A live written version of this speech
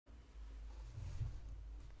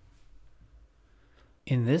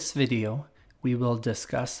In this video, we will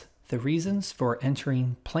discuss the reasons for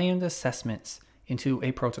entering planned assessments into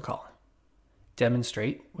a protocol,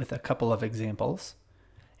 demonstrate with a couple of examples,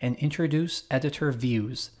 and introduce editor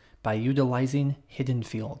views by utilizing hidden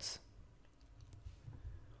fields.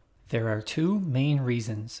 There are two main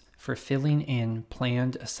reasons for filling in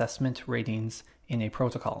planned assessment ratings in a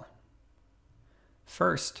protocol.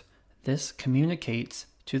 First, this communicates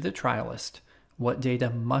to the trialist what data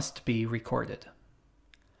must be recorded.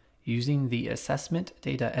 Using the assessment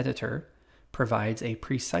data editor provides a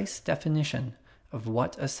precise definition of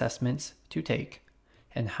what assessments to take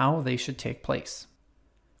and how they should take place,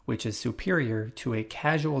 which is superior to a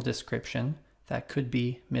casual description that could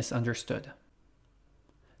be misunderstood.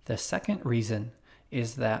 The second reason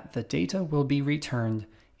is that the data will be returned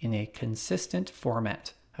in a consistent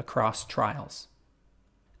format across trials.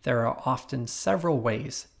 There are often several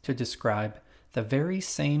ways to describe the very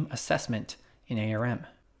same assessment in ARM.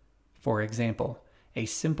 For example, a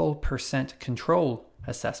simple percent control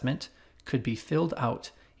assessment could be filled out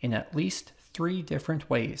in at least 3 different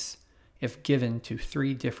ways if given to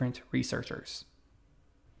 3 different researchers.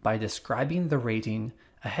 By describing the rating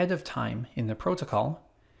ahead of time in the protocol,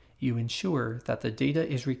 you ensure that the data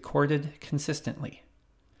is recorded consistently,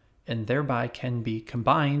 and thereby can be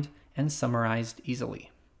combined and summarized easily.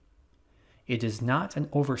 It is not an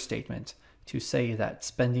overstatement to say that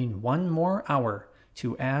spending 1 more hour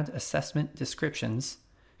to add assessment descriptions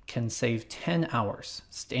can save 10 hours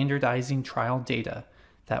standardizing trial data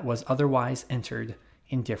that was otherwise entered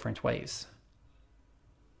in different ways.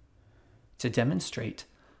 To demonstrate,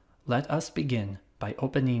 let us begin by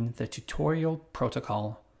opening the tutorial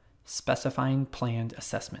protocol specifying planned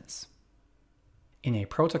assessments. In a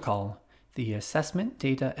protocol, the assessment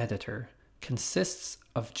data editor consists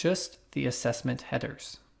of just the assessment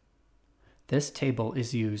headers. This table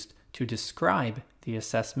is used to describe the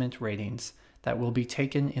assessment ratings that will be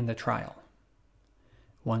taken in the trial.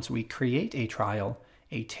 Once we create a trial,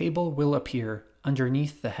 a table will appear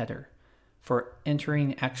underneath the header for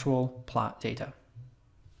entering actual plot data.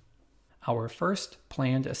 Our first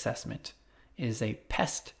planned assessment is a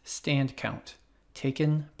Pest Stand Count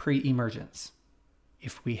taken pre-emergence.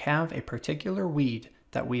 If we have a particular weed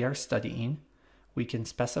that we are studying, we can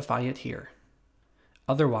specify it here.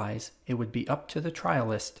 Otherwise, it would be up to the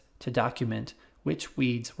trialist to document which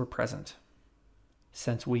weeds were present.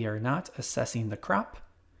 Since we are not assessing the crop,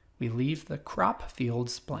 we leave the crop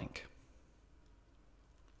fields blank.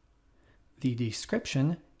 The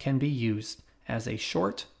description can be used as a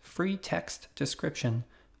short, free text description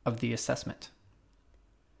of the assessment.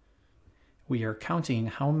 We are counting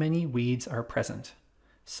how many weeds are present,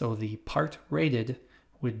 so the part rated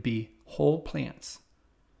would be whole plants,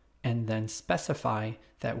 and then specify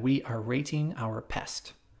that we are rating our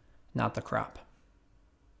pest, not the crop.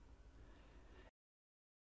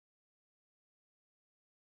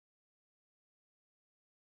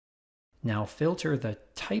 Now filter the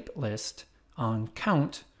type list on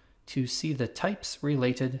count to see the types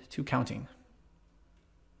related to counting.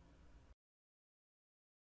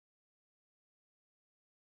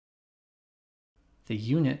 The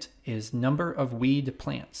unit is number of weed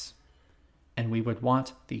plants, and we would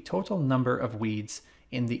want the total number of weeds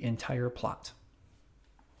in the entire plot.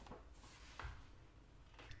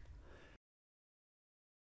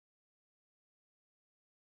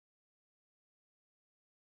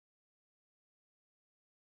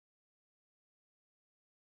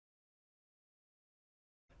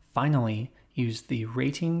 Finally, use the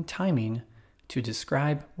rating timing to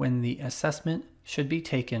describe when the assessment should be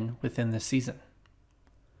taken within the season.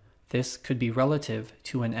 This could be relative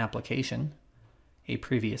to an application, a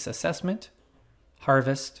previous assessment,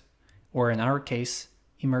 harvest, or in our case,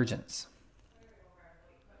 emergence.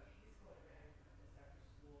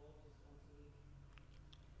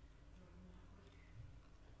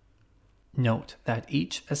 Note that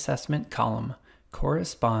each assessment column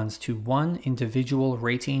corresponds to one individual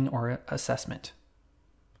rating or assessment.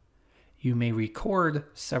 You may record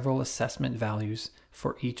several assessment values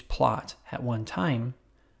for each plot at one time,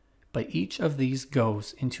 but each of these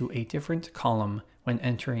goes into a different column when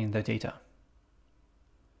entering the data.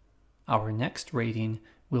 Our next rating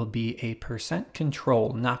will be a percent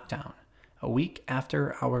control knockdown a week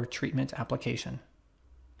after our treatment application.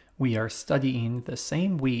 We are studying the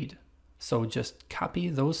same weed, so just copy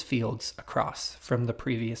those fields across from the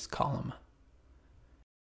previous column.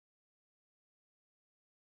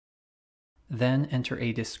 Then enter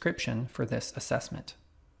a description for this assessment.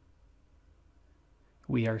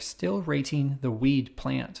 We are still rating the weed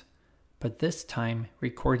plant, but this time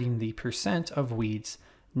recording the percent of weeds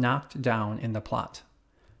knocked down in the plot,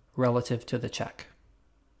 relative to the check.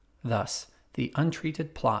 Thus, the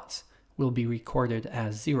untreated plots will be recorded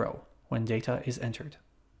as 0 when data is entered.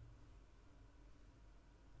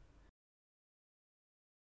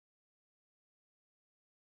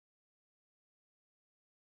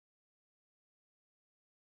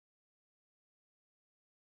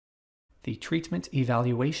 The treatment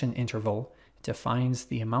evaluation interval defines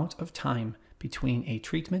the amount of time between a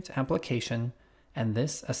treatment application and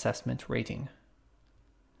this assessment rating.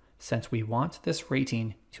 Since we want this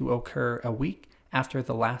rating to occur a week after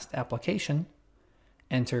the last application,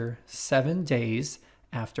 enter 7 days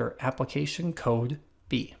after application code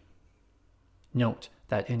B. Note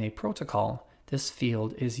that in a protocol, this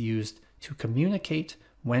field is used to communicate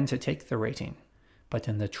when to take the rating, but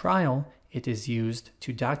in the trial, it is used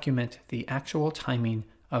to document the actual timing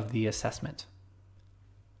of the assessment.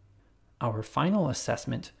 Our final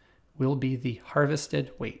assessment will be the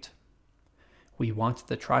harvested weight. We want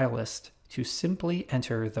the trialist to simply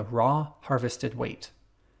enter the raw harvested weight.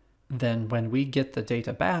 Then when we get the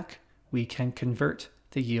data back, we can convert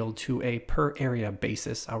the yield to a per area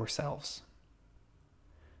basis ourselves.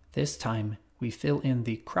 This time, we fill in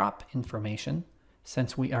the crop information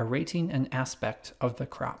since we are rating an aspect of the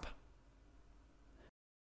crop.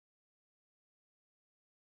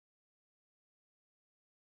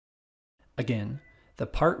 Again, the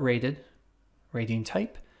part rated, rating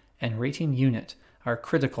type, and rating unit are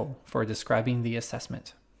critical for describing the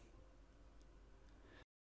assessment.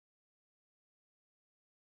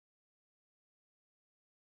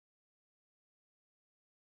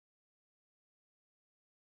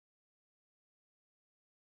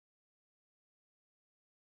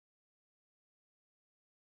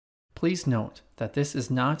 Please note that this is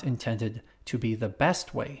not intended to be the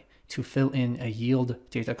best way to fill in a yield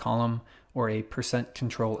data column or a percent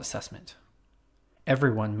control assessment.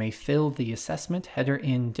 Everyone may fill the assessment header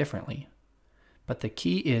in differently, but the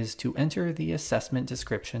key is to enter the assessment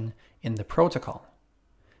description in the protocol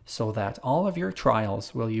so that all of your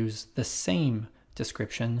trials will use the same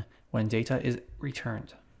description when data is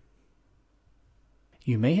returned.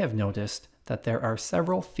 You may have noticed that there are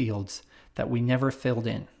several fields that we never filled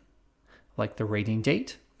in, like the rating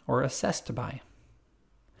date or assessed by.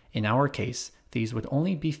 In our case, these would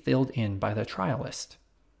only be filled in by the trialist,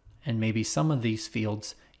 and maybe some of these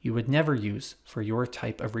fields you would never use for your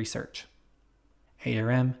type of research.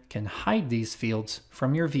 ARM can hide these fields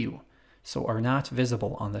from your view, so are not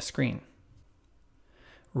visible on the screen.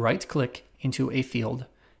 Right-click into a field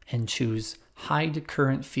and choose Hide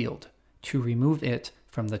Current Field to remove it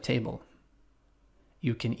from the table.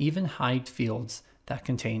 You can even hide fields that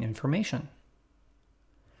contain information.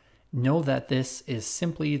 Know that this is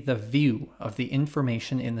simply the view of the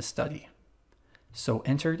information in the study, so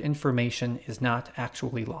entered information is not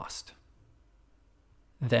actually lost.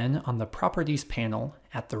 Then on the Properties panel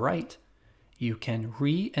at the right, you can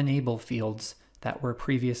re-enable fields that were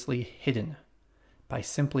previously hidden by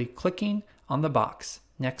simply clicking on the box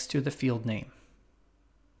next to the field name.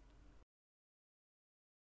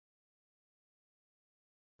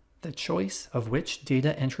 The choice of which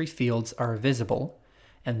data entry fields are visible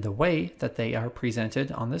and the way that they are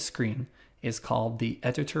presented on the screen is called the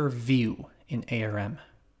editor view in ARM.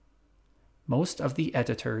 Most of the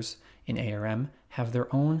editors in ARM have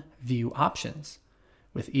their own view options,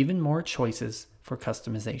 with even more choices for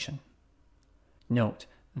customization. Note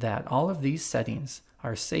that all of these settings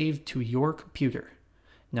are saved to your computer,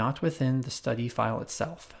 not within the study file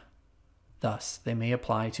itself. Thus, they may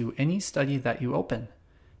apply to any study that you open,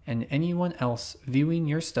 and anyone else viewing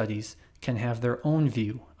your studies can have their own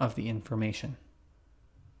view of the information.